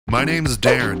My name is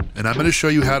Darren, and I'm going to show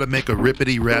you how to make a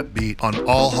rippity rap beat on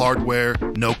all hardware,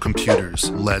 no computers.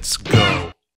 Let's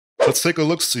go. Let's take a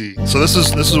look-see. So this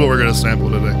is what we're going to sample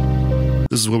today.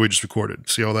 This is what we just recorded.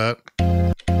 See all that?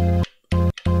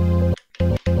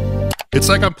 It's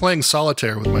like I'm playing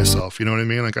solitaire with myself, you know what I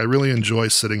mean? Like, I really enjoy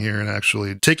sitting here and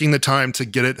actually taking the time to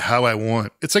get it how I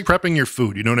want. It's like prepping your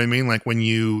food, you know what I mean? Like when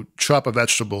you chop a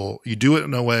vegetable, you do it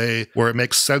in a way where it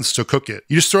makes sense to cook it.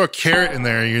 You just throw a carrot in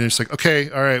there and you're just like, okay,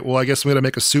 all right, well, I guess I'm gonna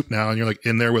make a soup now. And you're like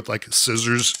in there with like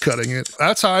scissors cutting it.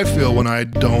 That's how I feel when I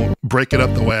don't break it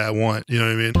up the way I want, you know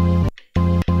what I mean?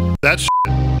 That shit.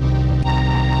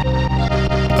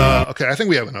 Okay, I think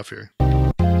we have enough here.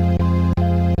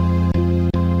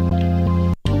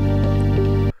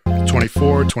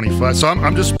 24, 25. So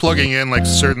I'm just plugging in like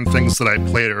certain things that I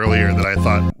played earlier that I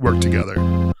thought worked together.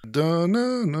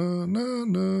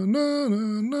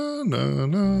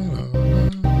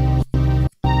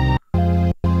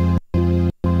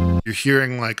 You're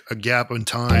hearing like a gap in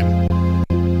time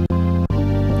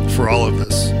for all of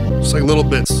this. It's like little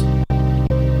bits.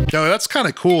 Now that's kind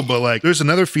of cool, but like there's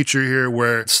another feature here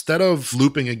where instead of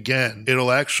looping again,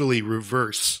 it'll actually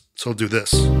reverse. So I'll do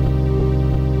this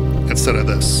instead of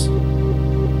this.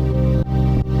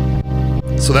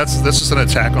 So that's just an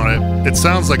attack on it. It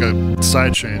sounds like a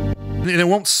sidechain. And it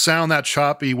won't sound that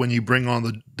choppy when you bring on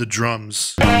the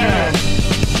drums. Like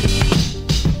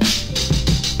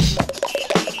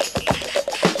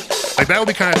that would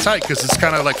be kind of tight because it's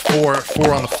kind of like four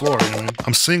on the floor. You know what I mean?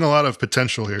 I'm seeing a lot of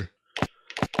potential here.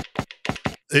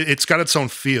 It's got its own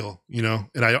feel, you know,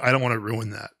 and I don't want to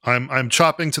ruin that. I'm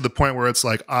chopping to the point where it's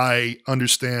like I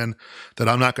understand that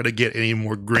I'm not going to get any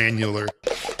more granular.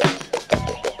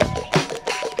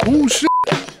 Oh shit!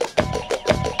 I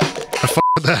fucked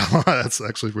with that a lot. That's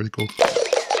actually pretty cool.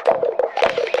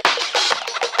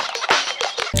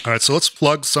 All right, so let's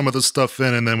plug some of this stuff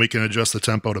in and then we can adjust the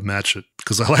tempo to match it.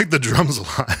 Because I like the drums a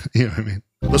lot, you know what I mean?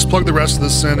 Let's plug the rest of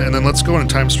this in and then let's go in and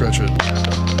time stretch it.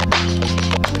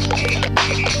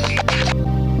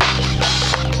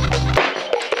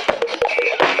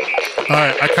 All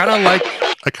right, I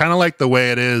kind of like the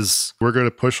way it is. We're going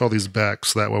to push all these back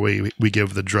so that way we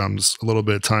give the drums a little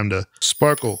bit of time to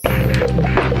sparkle.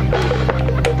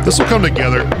 This will come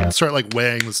together and start like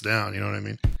weighing this down, you know what I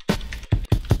mean?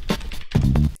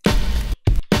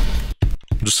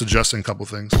 I'm just adjusting a couple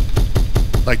things.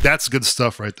 Like that's good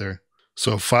stuff right there.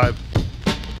 So 5.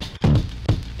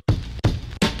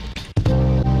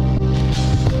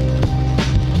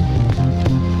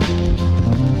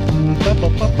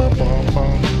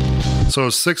 So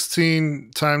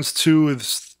 16 times 2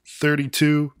 is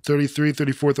 32, 33,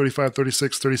 34, 35,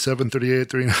 36, 37, 38,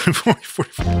 39, 40,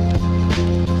 45.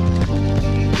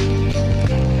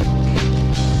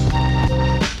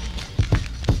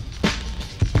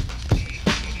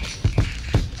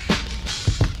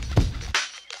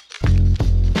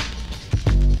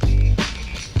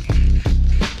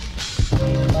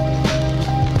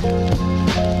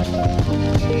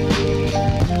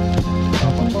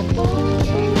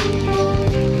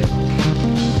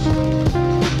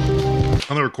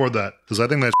 I'm gonna record that because I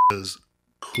think that is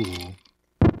cool.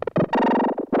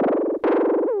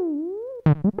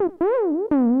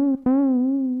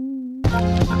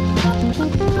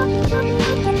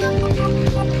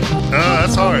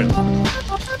 That's hard.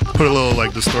 Put a little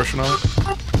like distortion on it.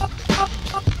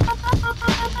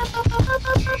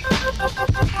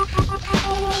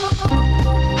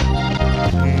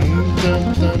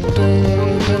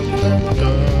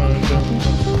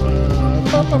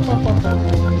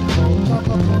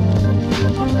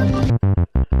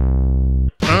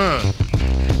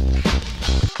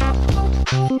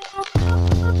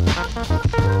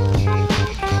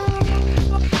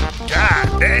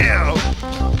 God damn.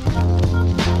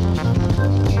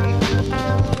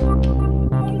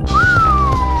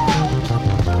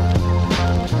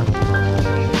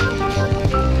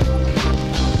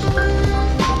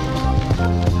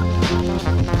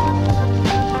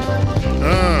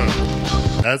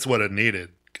 That's what it needed.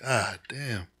 God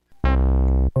damn.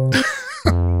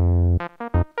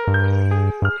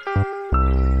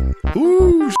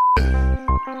 Ooh, shit.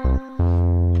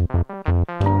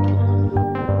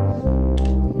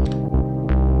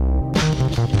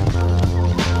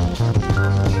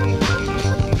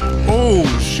 Oh,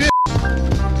 shit.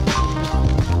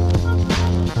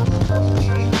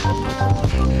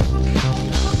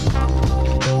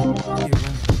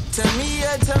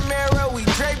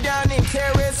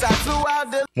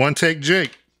 One take,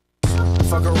 Jake.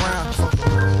 Fuck around,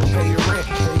 pay your rent,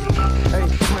 hey,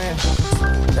 twin,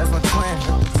 that's my twin.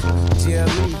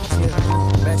 GLE,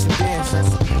 matching bins,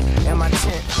 and my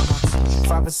tent,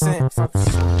 5% 5%.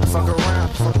 Fuck around,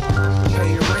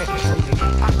 pay your rent.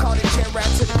 I called it jet rap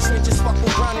to the trenches, fuck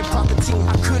around and pop a team.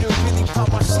 I couldn't really pop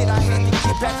my shit, I had to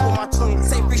get back with my twin.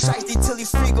 Say free shiesty till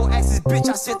he's free, go ask his bitch,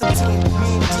 I sent them to him.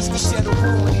 Me and Disney share the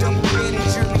room with double bed and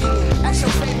jury in. Ask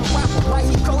your favorite rapper, why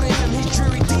he go to him, his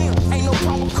jury dim. Ain't no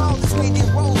problem call, this made it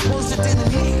rolls worse than the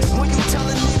Knicks. When you tell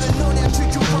a nigga no, they'll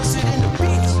treat you worse than the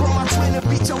bitch. Bro, my twin to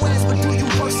beat your ass, but do you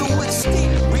worse than with a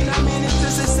stick? We not menace to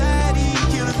society,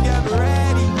 killers got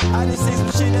ready. I just say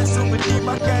some shit that's super deep,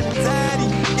 I got anxiety.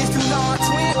 If you know my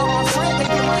twin or my friend, they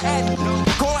get my addy.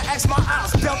 Go and ask my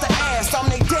ops, belt the ass, I'm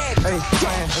they daddy. Hey,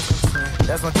 twin,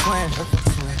 that's my twin.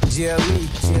 GLE,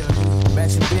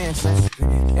 matching bench,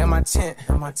 in my tent,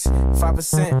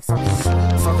 5%.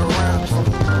 Fuck around,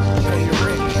 pay your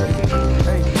rent.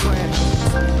 Hey, twin,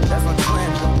 that's my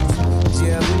twin.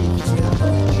 GLE,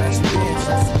 matching bench,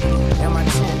 in my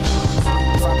tent,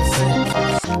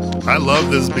 5%. I love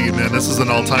this beat, man. This is an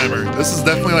all-timer. This is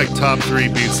definitely like top 3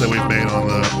 beats that we've made on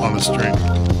the stream.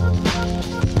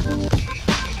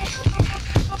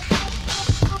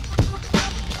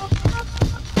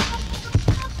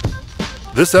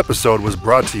 This episode was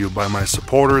brought to you by my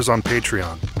supporters on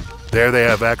Patreon. There they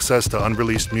have access to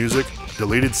unreleased music,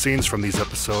 deleted scenes from these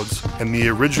episodes, and the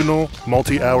original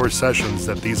multi-hour sessions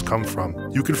that these come from.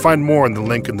 You can find more in the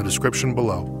link in the description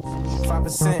below.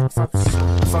 5%, fuck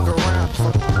around,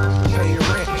 pay your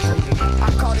rent.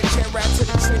 I called it jet rap to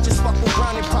the trenches, fuck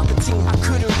around and pop a team. I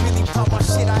couldn't really pop my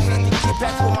shit, I had to get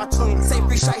back with my twin. Say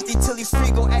free shiesty till he's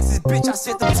free, go ask his bitch, I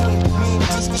sent them to him. Me and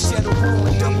Disney